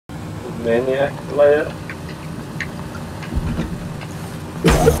Maniac player.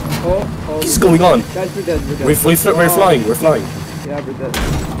 Oh, What's going on? Guys, we're dead, we're dead. We're flying, we're flying. Yeah, we're dead.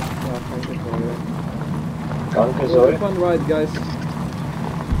 Conk is It was a over. fun ride, guys.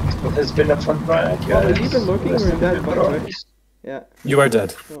 It has been a fun ride, guys. Well, we're even looking, we're dead, by the way. Yeah. You are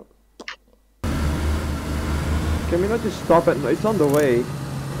dead. Oh. Can we not just stop it? It's on the way.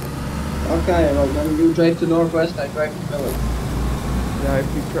 Okay, well then you drive to northwest, I drive to village. Yeah,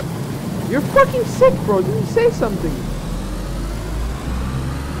 if we try. You're fucking sick, bro. Didn't you say something?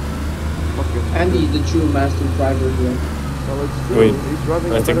 Fuck you. Andy, the true master driver here. Well, it's true. Wait, He's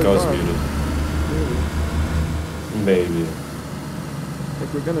driving I a think I better was car. muted. Really? Maybe.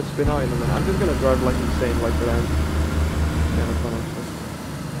 Like, we're gonna spin out in a minute. I'm just gonna drive like insane, like that. Kind of fun, actually.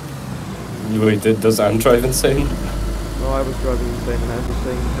 Wait, does Anne drive insane? No, I was driving insane and I was just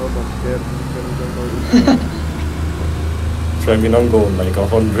saying, help, I'm scared. I'm gonna go Driving on going like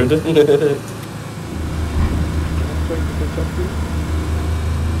 100. I'm trying to catch up to you.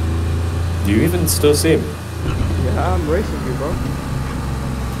 Do you even still see me? Yeah, I'm racing you, bro.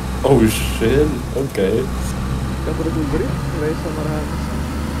 Oh shit, okay. Got a little grip, race on our hands.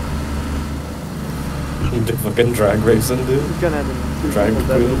 The fucking drag racing, dude. You can end in two Drag people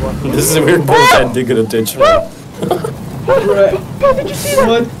dead with one. queen. This is a weird both ending in a ditch, man. Right. God, did you see that?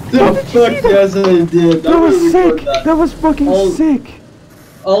 What the fuck? Yes, I did. That was sick! That was fucking sick!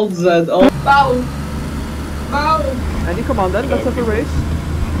 Alt Z, alt. Bow! Bow! Andy, come on then, let's have a race.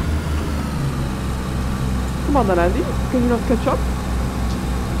 Come on then, Andy. Can you not catch up?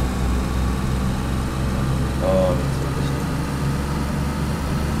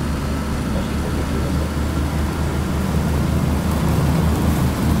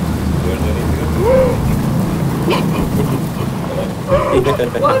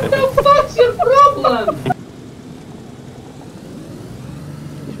 What the fuck's your problem?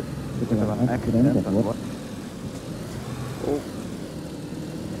 Oh.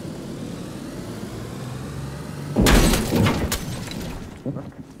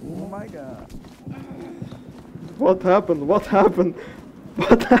 Oh my god. What happened? What happened?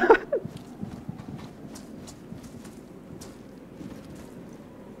 What happened?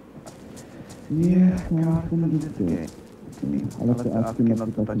 Yeah, Carson in this game. I'll have to ask you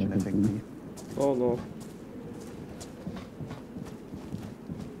not to touch anything, please. Oh no.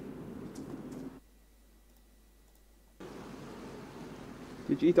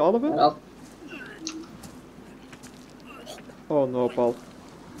 Did you eat all of it? Well, Oh no, Paul.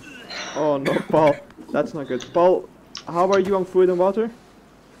 Oh no, Paul. That's not good. Paul, how are you on food and water?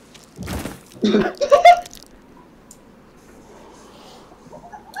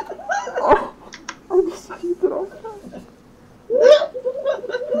 Oh, I just eat it all.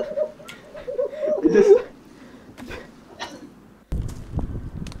 Just...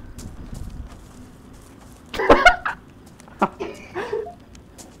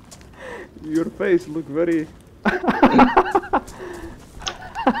 Your face look very...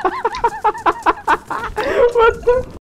 What the